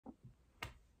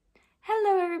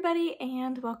Hello everybody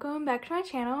and welcome back to my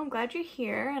channel. I'm glad you're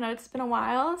here. I know it's been a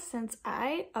while since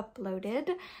I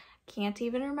uploaded. Can't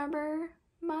even remember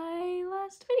my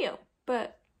last video,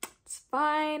 but it's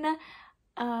fine.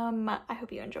 I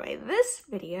hope you enjoy this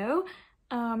video.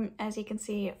 As you can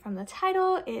see from the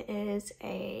title, it is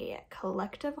a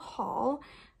collective haul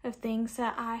of things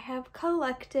that I have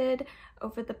collected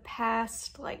over the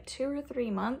past like 2 or 3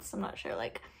 months. I'm not sure,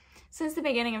 like since the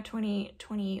beginning of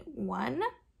 2021.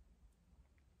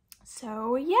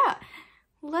 So yeah,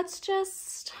 let's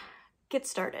just get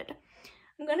started.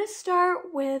 I'm gonna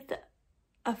start with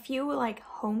a few like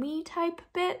homey type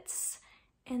bits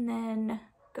and then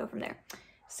go from there.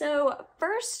 So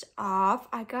first off,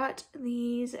 I got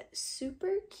these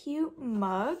super cute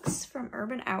mugs from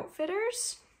Urban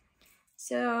Outfitters.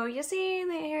 So you see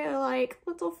they're like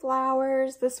little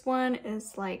flowers. This one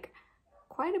is like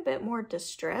quite a bit more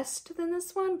distressed than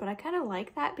this one, but I kind of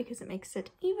like that because it makes it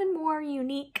even more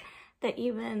unique that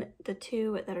even the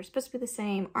two that are supposed to be the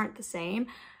same aren't the same.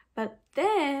 But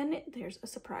then there's a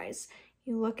surprise.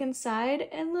 You look inside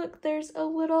and look, there's a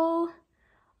little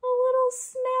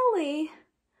snelly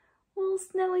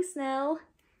snell.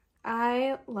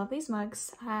 I love these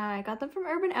mugs. I got them from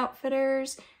Urban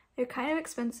Outfitters. They're kind of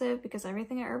expensive because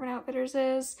everything at Urban Outfitters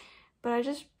is, but I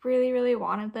just really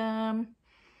wanted them.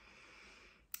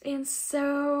 And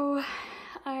so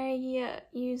I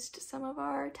used some of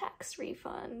our tax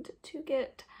refund to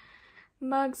get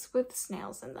mugs with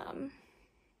snails in them.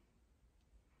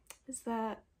 Is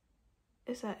that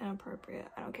inappropriate?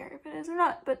 I don't care if it is or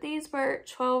not, but these were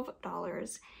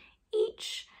 $12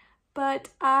 each, but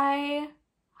I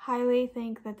highly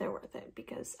think that they're worth it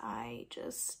because I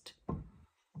just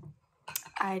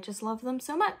love them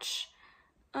so much.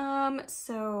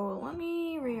 So let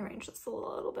me rearrange this a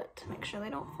little bit to make sure they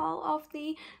don't fall off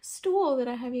the stool that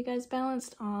I have you guys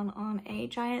balanced on a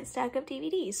giant stack of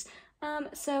DVDs.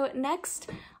 So next,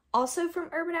 also from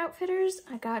Urban Outfitters,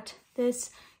 I got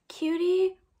this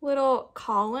cutie little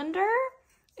colander.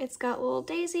 It's got little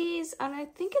daisies, and I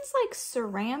think it's like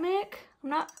ceramic. I'm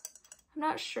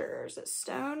not sure. Is it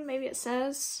stone? Maybe it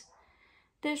says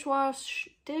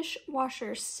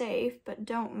dishwasher safe, but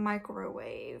don't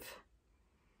microwave.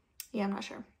 Yeah, I'm not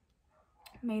sure.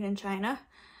 Made in China.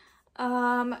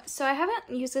 So I haven't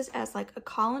used this as like a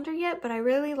colander yet, but I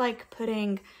really like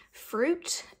putting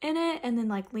fruit in it and then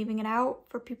like leaving it out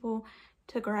for people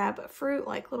to grab fruit,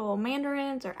 like little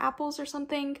mandarins or apples or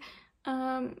something.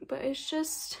 But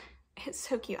it's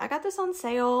so cute. I got this on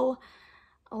sale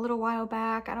a little while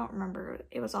back. I don't remember.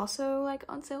 It was also like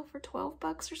on sale for 12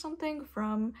 bucks or something.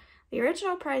 From the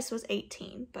original price was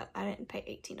 18, but I didn't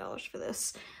pay $18 for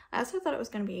this. I also thought it was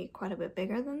going to be quite a bit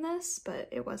bigger than this, but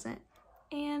it wasn't.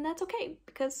 And that's okay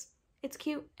because it's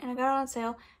cute and I got it on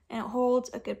sale and it holds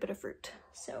a good bit of fruit.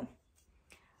 So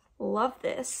love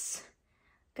this.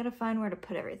 Gotta find where to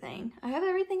put everything. I have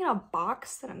everything in a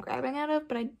box that I'm grabbing out of,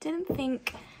 but I didn't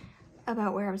think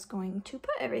about where I was going to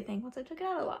put everything once I took it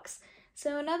out of the box.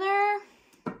 So another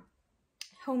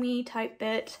homey type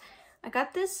bit. I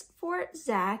got this for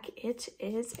Zach. It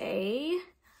is a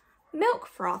milk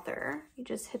frother. You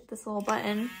just hit this little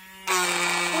button.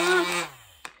 I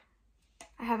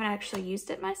haven't actually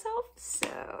used it myself,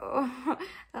 so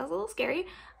that was a little scary.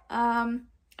 I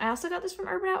also got this from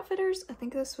Urban Outfitters. I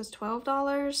think this was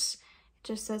 $12. It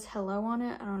just says hello on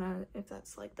it. I don't know if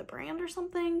that's like the brand or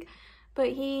something, but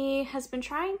he has been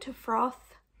trying to froth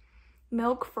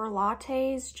milk for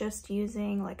lattes just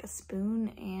using like a spoon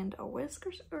and a whisk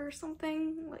or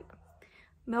something, like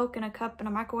milk in a cup in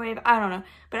a microwave. I don't know,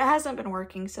 but it hasn't been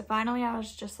working. So finally I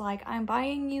was just like, I'm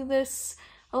buying you this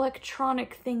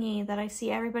electronic thingy that I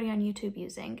see everybody on YouTube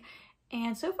using.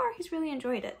 And so far he's really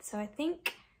enjoyed it. So I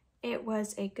think it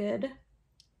was a good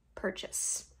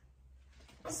purchase.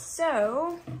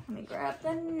 So let me grab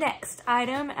the next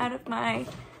item out of my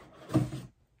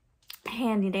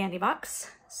handy dandy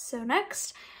box. So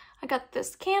next, I got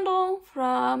this candle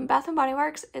from Bath & Body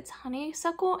Works. It's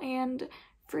honeysuckle and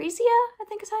freesia, I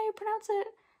think is how you pronounce it.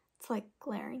 It's like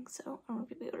glaring, so I don't know if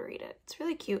you'll be able to read it. It's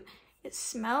really cute. It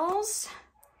smells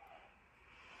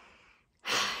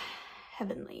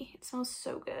heavenly. It smells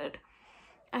so good.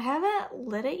 I haven't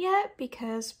lit it yet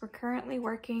because we're currently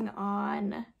working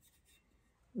on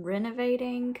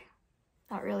renovating.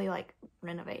 Not really like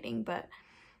renovating, but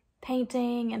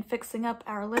painting and fixing up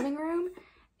our living room.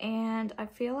 And I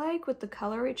feel like with the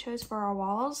color we chose for our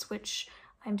walls, which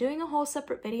I'm doing a whole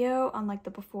separate video on like the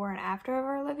before and after of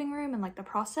our living room and like the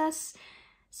process.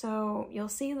 So you'll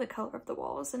see the color of the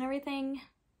walls and everything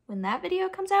when that video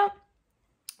comes out.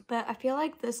 But I feel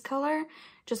like this color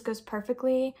just goes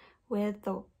perfectly with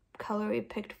the color we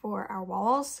picked for our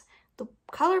walls. The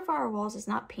color for our walls is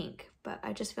not pink, but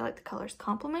I just feel like the colors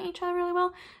complement each other really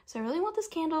well. So I really want this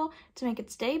candle to make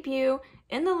its debut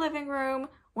in the living room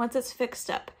once it's fixed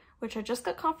up, which I just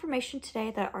got confirmation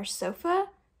today that our sofa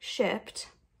shipped,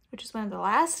 which is one of the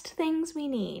last things we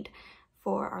need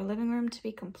for our living room to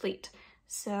be complete.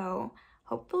 So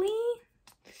hopefully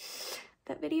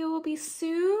that video will be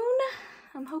soon,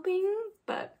 I'm hoping,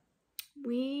 but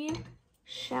we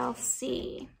shall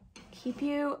see. Keep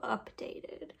you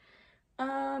updated.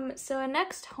 So a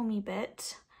next homey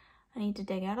bit I need to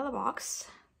dig out of the box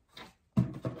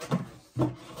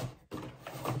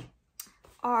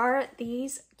are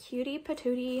these cutie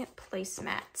patootie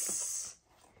placemats.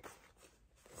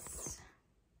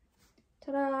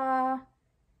 Ta-da!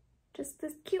 Just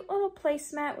this cute little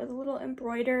placemat with a little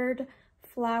embroidered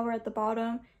flower at the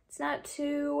bottom. It's not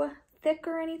too thick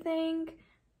or anything,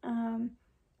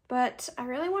 but I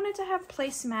really wanted to have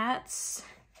placemats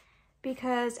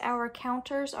because our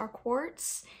counters are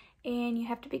quartz and you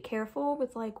have to be careful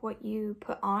with like what you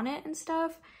put on it and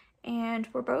stuff. And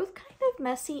we're both kind of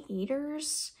messy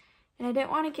eaters, and I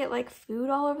didn't want to get like food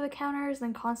all over the counters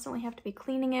and then constantly have to be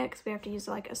cleaning it because we have to use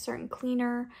like a certain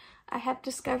cleaner I have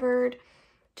discovered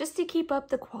just to keep up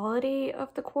the quality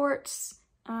of the quartz,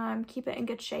 keep it in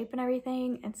good shape and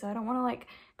everything. And so I don't want to like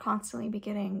constantly be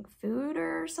getting food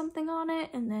or something on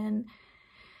it and then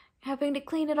having to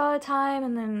clean it all the time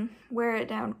and then wear it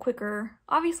down quicker.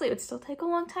 Obviously it would still take a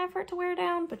long time for it to wear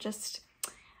down, but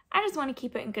I just want to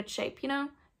keep it in good shape, you know,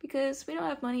 because we don't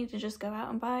have money to just go out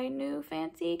and buy new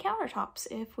fancy countertops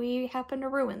if we happen to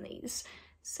ruin these.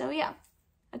 So yeah,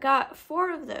 I got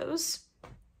 4 of those.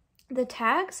 The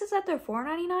tag says that they're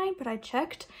 $4.99, but I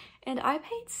checked and I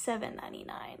paid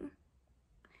 $7.99.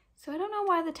 So I don't know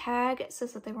why the tag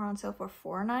says that they were on sale for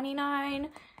 $4.99.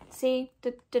 See,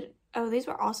 oh, these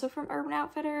were also from Urban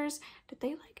Outfitters. Did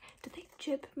they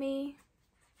jip me?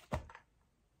 I'm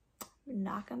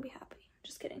not gonna be happy.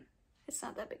 Just kidding. It's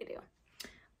not that big a deal.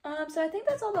 So I think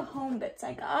that's all the home bits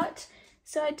I got.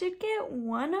 So I did get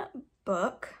one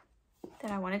book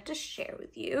that I wanted to share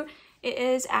with you. It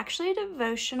is actually a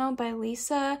devotional by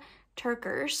Lisa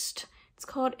Turkhurst. It's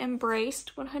called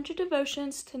Embraced, 100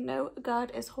 Devotions to Know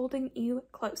God is Holding You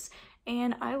Close.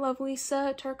 And I love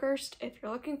Lisa Turkhurst. If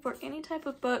you're looking for any type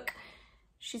of book,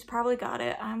 she's probably got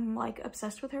it. I'm like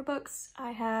obsessed with her books.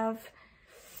 I have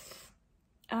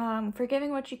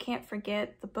Forgiving What You Can't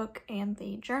Forget, the book and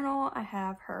the journal. I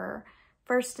have her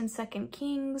 1st and 2nd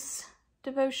Kings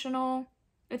devotional.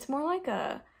 It's more like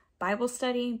a Bible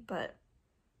study, but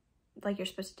like you're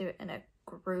supposed to do it in a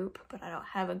group, but I don't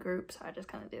have a group, so I just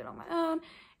kind of do it on my own.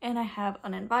 And I have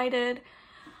Uninvited.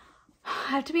 I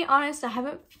have to be honest, I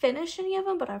haven't finished any of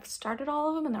them, but I've started all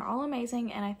of them and they're all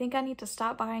amazing, and I think I need to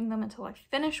stop buying them until I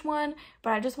finish one,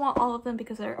 but I just want all of them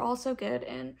because they're all so good,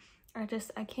 and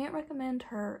I can't recommend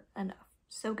her enough.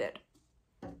 So good.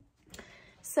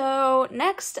 So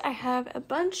next I have a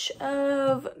bunch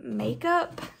of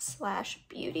makeup /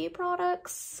 beauty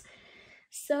products.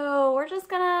 So we're just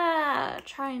gonna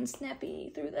try and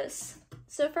snappy through this.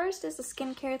 So first is the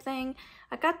skincare thing.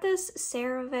 I got this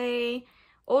CeraVe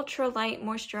Ultra Light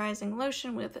Moisturizing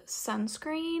Lotion with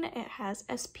sunscreen. It has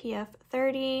SPF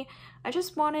 30. I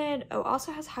just wanted,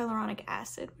 also has hyaluronic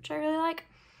acid, which I really like.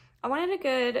 I wanted a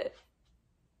good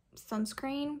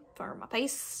sunscreen for my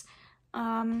face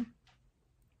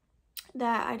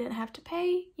that I didn't have to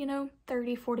pay, you know,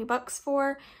 30, 40 bucks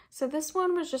for. So this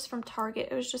one was just from Target.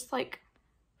 It was just like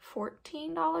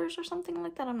 $14 or something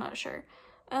like that. I'm not sure.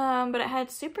 But it had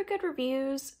super good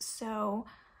reviews, so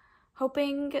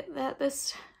hoping that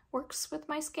this works with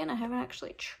my skin. I haven't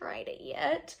actually tried it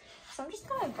yet. So I'm just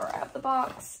gonna grab the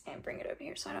box and bring it over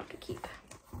here so I don't have to keep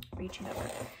reaching over.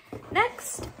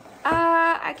 Next,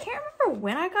 I can't remember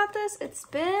when I got this.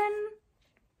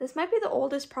 This might be the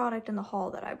oldest product in the haul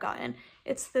that I've gotten.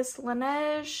 It's this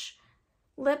Laneige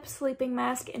Lip Sleeping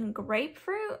Mask in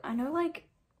Grapefruit. I know, like,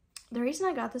 the reason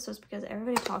I got this was because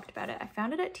everybody talked about it. I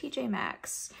found it at TJ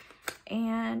Maxx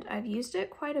and I've used it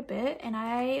quite a bit and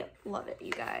I love it,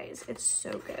 you guys. It's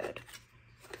so good.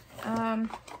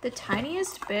 The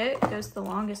tiniest bit goes the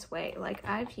longest way. Like,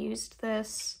 I've used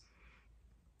this.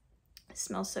 It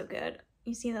smells so good.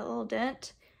 You see that little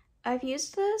dent? I've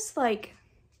used this like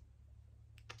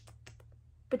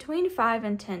between 5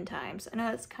 and 10 times. I know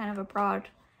that's kind of a broad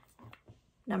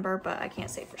number, but I can't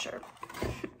say for sure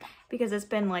because it's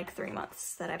been like 3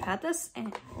 months that I've had this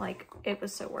and like it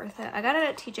was so worth it. I got it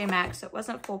at TJ Maxx, so it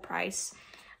wasn't full price.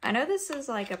 I know this is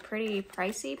like a pretty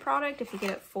pricey product if you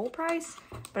get it full price,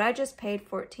 but I just paid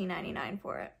 $14.99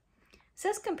 for it. It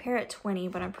says compare at 20,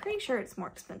 but I'm pretty sure it's more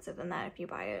expensive than that if you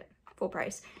buy it full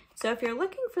price. So if you're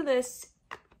looking for this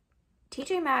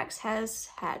TJ Maxx has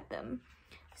had them.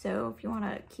 So if you want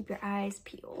to keep your eyes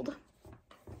peeled.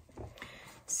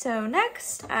 So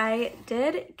next, I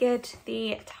did get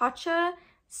the Tatcha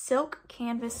Silk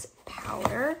Canvas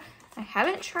Powder. I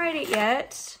haven't tried it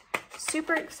yet.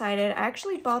 Super excited. I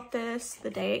actually bought this the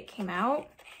day it came out.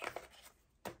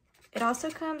 It also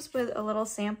comes with a little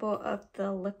sample of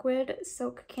the liquid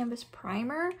Silk Canvas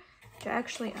Primer, which I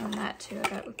actually own that too. I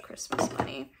got it with Christmas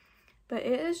money. But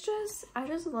it is just, I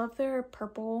just love their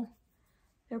purple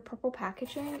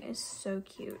packaging is so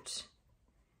cute.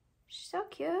 So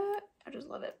cute. I just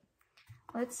love it.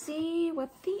 Let's see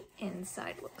what the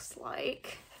inside looks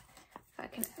like. If I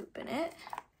can open it.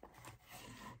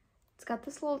 It's got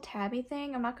this little tabby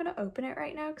thing. I'm not going to open it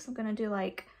right now because I'm going to do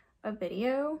like a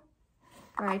video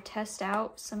where I test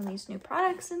out some of these new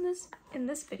products in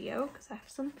this video because I have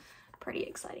some pretty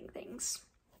exciting things.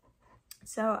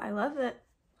 So I love that.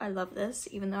 I love this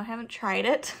even though I haven't tried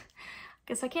it. I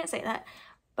guess I can't say that.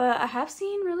 But I have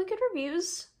seen really good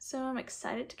reviews, so I'm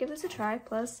excited to give this a try.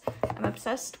 Plus, I'm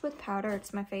obsessed with powder.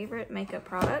 It's my favorite makeup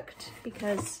product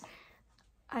because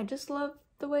I just love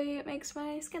the way it makes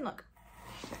my skin look.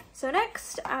 So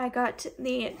next, I got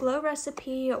the Glow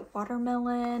Recipe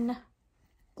Watermelon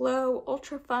Glow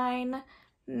Ultra Fine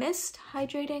Mist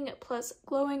Hydrating Plus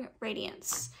Glowing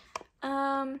Radiance.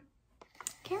 Can't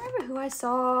remember who I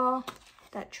saw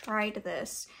that tried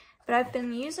this. But I've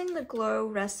been using the Glow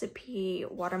Recipe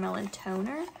Watermelon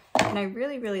Toner, and I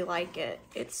really, really like it.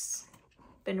 It's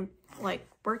been, like,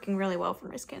 working really well for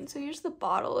my skin. So here's the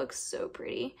bottle. Looks so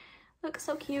pretty. Looks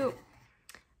so cute.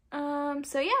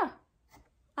 So yeah.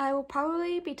 I will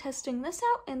probably be testing this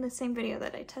out in the same video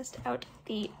that I test out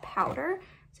the powder.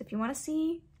 So if you want to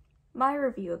see my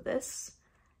review of this,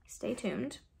 stay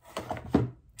tuned.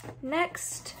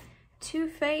 Next, Too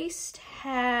Faced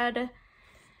had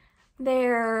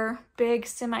their big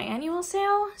semi-annual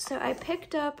sale. So I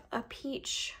picked up a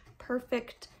Peach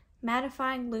Perfect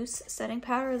Mattifying Loose Setting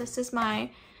Powder. This is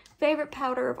my favorite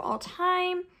powder of all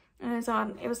time. And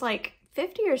it was like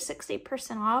 50 or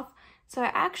 60% off. So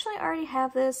I actually already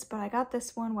have this, but I got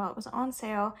this one while it was on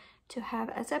sale to have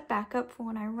as a backup for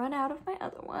when I run out of my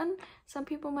other one. Some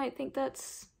people might think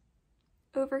that's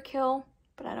overkill,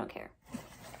 but I don't care.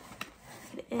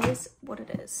 It is what it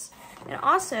is. And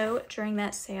also, during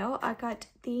that sale, I got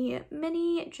the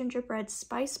mini gingerbread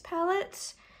spice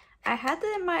palette. I had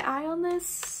my eye on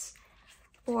this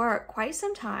for quite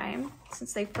some time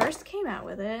since they first came out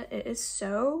with it. It is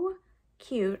so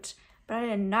cute, but I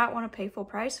did not want to pay full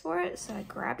price for it, so I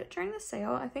grabbed it during the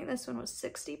sale. I think this one was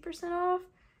 60% off.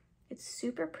 It's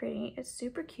super pretty. It's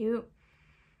super cute.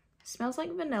 It smells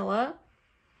like vanilla.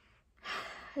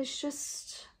 It's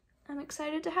just, I'm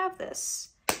excited to have this.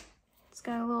 It's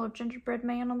got a little gingerbread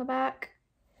man on the back.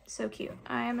 So cute.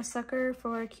 I am a sucker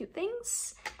for cute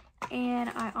things, and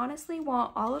I honestly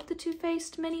want all of the Too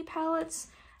Faced mini palettes,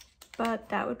 but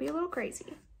that would be a little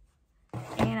crazy.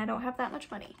 And I don't have that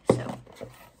much money, so.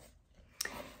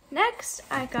 Next,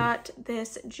 I got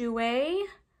this Jouer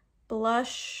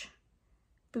Blush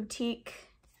Boutique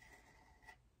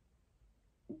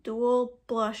Dual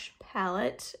Blush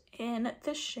Palette in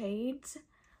the shades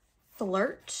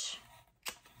Flirt.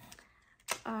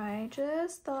 I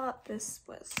just thought this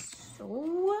was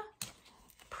so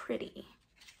pretty.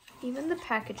 Even the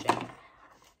packaging.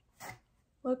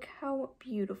 Look how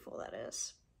beautiful that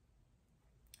is.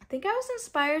 I think I was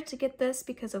inspired to get this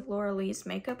because of Laura Lee's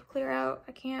makeup clear out.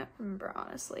 I can't remember,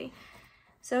 honestly.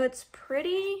 So it's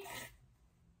pretty.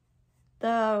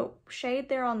 The shade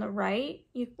there on the right,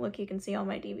 you can see all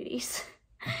my DVDs,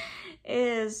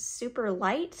 is super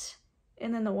light.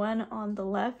 And then the one on the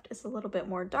left is a little bit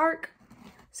more dark.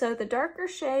 So the darker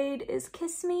shade is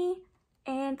Kiss Me,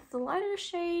 and the lighter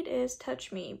shade is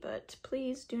Touch Me, but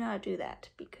please do not do that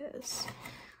because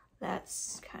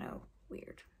that's kind of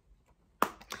weird.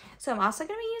 So I'm also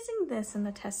going to be using this in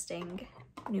the testing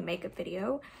new makeup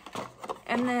video.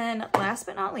 And then last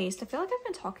but not least, I feel like I've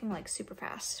been talking like super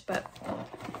fast, but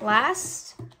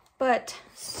last but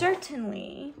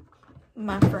certainly,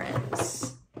 my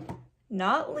friends,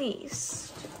 not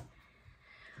least,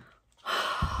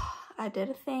 I did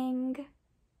a thing,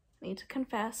 need to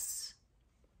confess.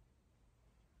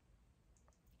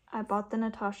 I bought the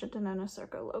Natasha Denona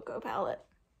Circo Loco palette.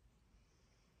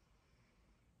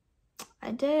 I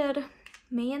did.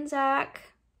 Me and Zach,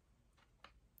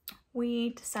 we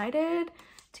decided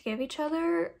to give each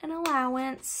other an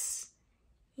allowance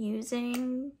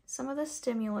using some of the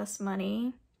stimulus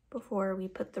money before we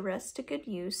put the rest to good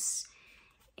use.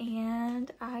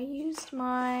 And I used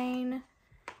mine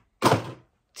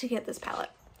to get this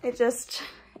palette. It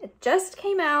just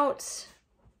came out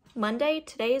Monday.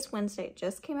 Today is Wednesday. It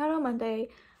just came out on Monday.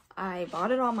 I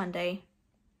bought it on Monday,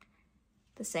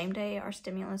 the same day our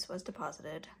stimulus was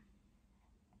deposited.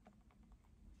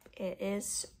 It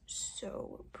is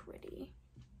so pretty.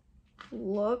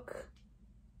 Look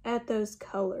at those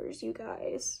colors, you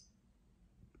guys.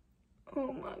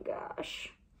 Oh my gosh.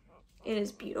 It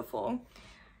is beautiful.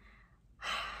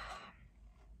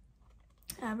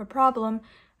 I have a problem.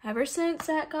 Ever since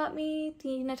Zach got me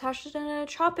the Natasha Denona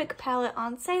Tropic palette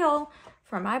on sale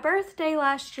for my birthday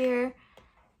last year,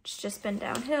 it's just been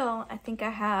downhill. I think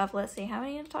I have, let's see, how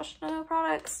many Natasha Denona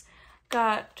products?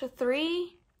 Got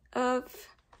three of,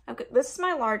 this is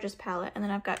my largest palette, and then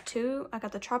I've got two. I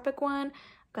got the Tropic one,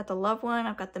 I've got the Love one,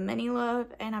 I've got the Mini Love,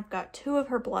 and I've got two of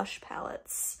her blush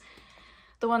palettes.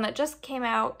 The one that just came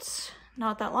out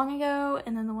not that long ago,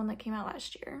 and then the one that came out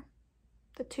last year.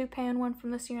 The 2-pan one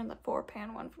from this year and the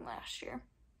 4-pan one from last year.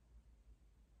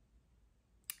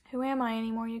 Who am I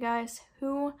anymore, you guys?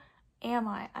 Who am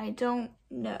I? I don't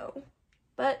know.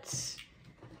 But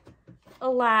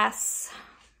alas,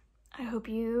 I hope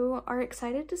you are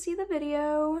excited to see the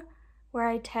video where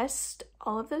I test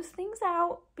all of those things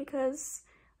out, because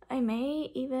I may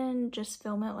even just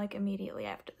film it like immediately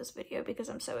after this video because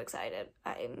I'm so excited.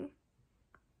 I'm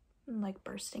like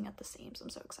bursting at the seams. I'm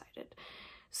so excited.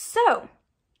 So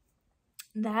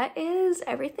that is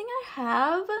everything I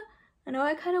have. I know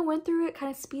I kind of went through it kind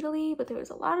of speedily, but there was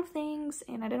a lot of things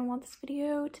and I didn't want this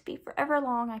video to be forever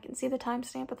long. I can see the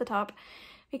timestamp at the top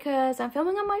because I'm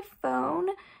filming on my phone,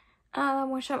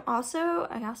 which I also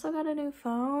got a new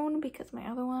phone because my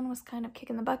other one was kind of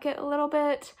kicking the bucket a little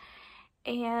bit.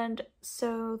 And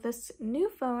so this new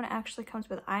phone actually comes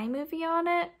with iMovie on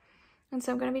it. And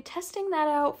so I'm going to be testing that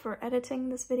out for editing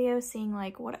this video, seeing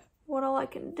like what all I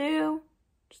can do.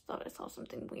 Just thought I saw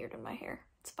something weird in my hair.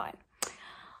 It's fine.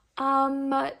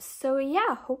 So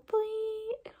yeah, hopefully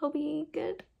it'll be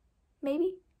good.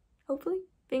 Maybe, hopefully,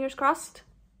 fingers crossed.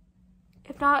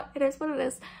 If not, it is what it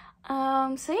is.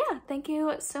 So yeah, thank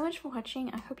you so much for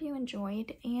watching. I hope you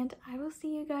enjoyed, and I will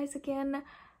see you guys again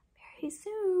very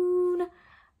soon.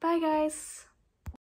 Bye guys.